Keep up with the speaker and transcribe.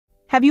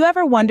Have you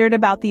ever wondered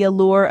about the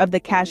allure of the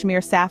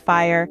Kashmir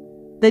Sapphire,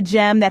 the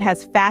gem that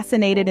has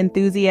fascinated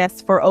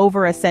enthusiasts for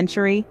over a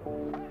century?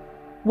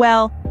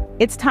 Well,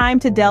 it's time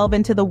to delve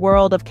into the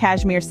world of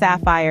Kashmir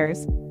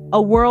Sapphires,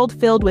 a world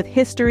filled with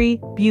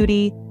history,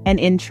 beauty, and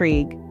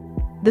intrigue.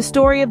 The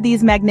story of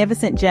these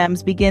magnificent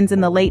gems begins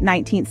in the late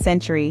 19th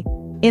century,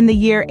 in the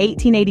year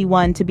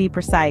 1881 to be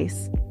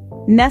precise.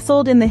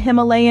 Nestled in the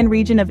Himalayan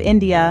region of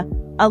India,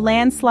 a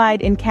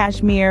landslide in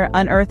Kashmir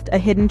unearthed a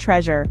hidden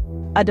treasure,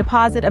 a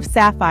deposit of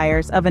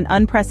sapphires of an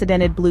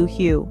unprecedented blue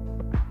hue.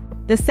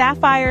 The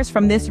sapphires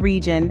from this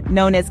region,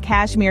 known as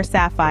Kashmir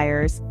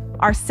Sapphires,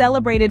 are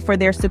celebrated for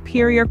their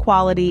superior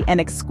quality and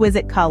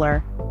exquisite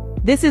color.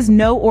 This is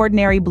no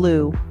ordinary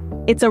blue.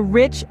 It's a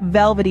rich,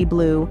 velvety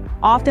blue,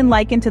 often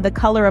likened to the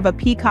color of a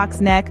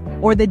peacock's neck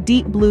or the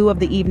deep blue of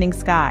the evening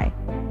sky.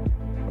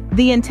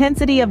 The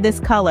intensity of this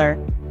color,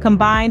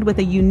 combined with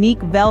a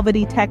unique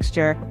velvety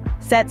texture,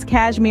 sets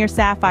Kashmir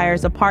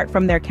sapphires apart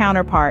from their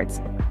counterparts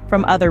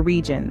from other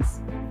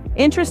regions.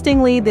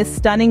 Interestingly, this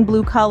stunning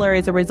blue color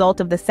is a result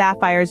of the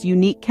sapphire's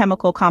unique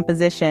chemical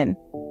composition.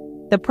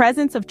 The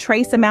presence of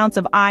trace amounts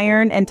of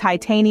iron and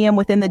titanium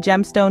within the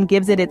gemstone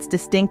gives it its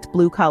distinct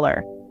blue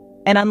color.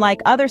 And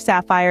unlike other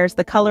sapphires,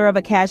 the color of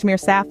a Kashmir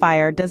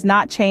sapphire does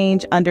not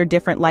change under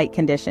different light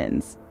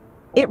conditions.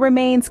 It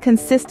remains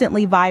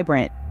consistently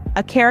vibrant,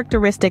 a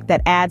characteristic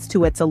that adds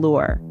to its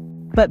allure.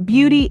 But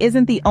beauty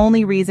isn't the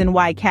only reason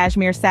why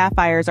Kashmir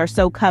sapphires are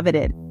so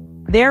coveted.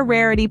 Their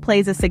rarity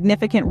plays a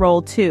significant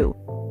role too.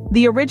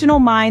 The original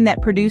mine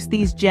that produced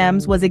these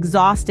gems was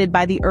exhausted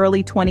by the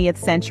early 20th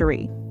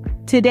century.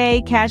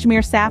 Today,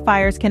 Kashmir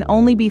sapphires can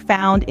only be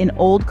found in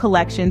old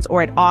collections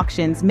or at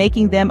auctions,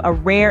 making them a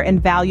rare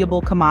and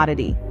valuable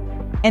commodity.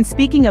 And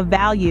speaking of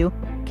value,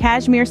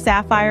 Kashmir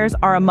sapphires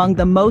are among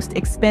the most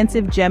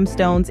expensive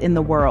gemstones in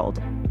the world.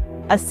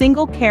 A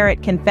single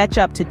carat can fetch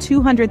up to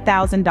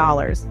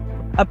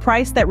 $200,000, a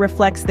price that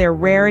reflects their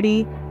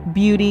rarity,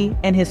 beauty,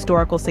 and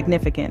historical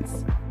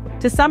significance.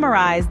 To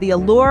summarize, the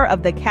allure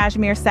of the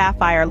Kashmir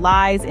sapphire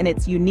lies in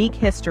its unique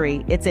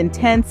history, its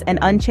intense and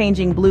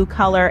unchanging blue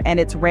color, and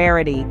its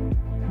rarity.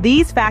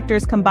 These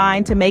factors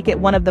combine to make it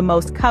one of the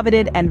most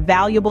coveted and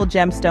valuable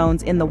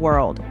gemstones in the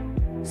world.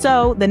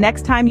 So, the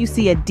next time you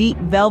see a deep,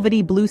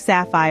 velvety blue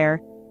sapphire,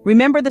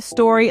 remember the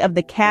story of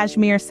the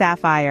Kashmir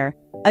sapphire,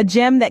 a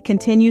gem that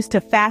continues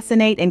to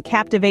fascinate and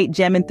captivate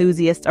gem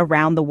enthusiasts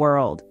around the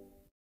world.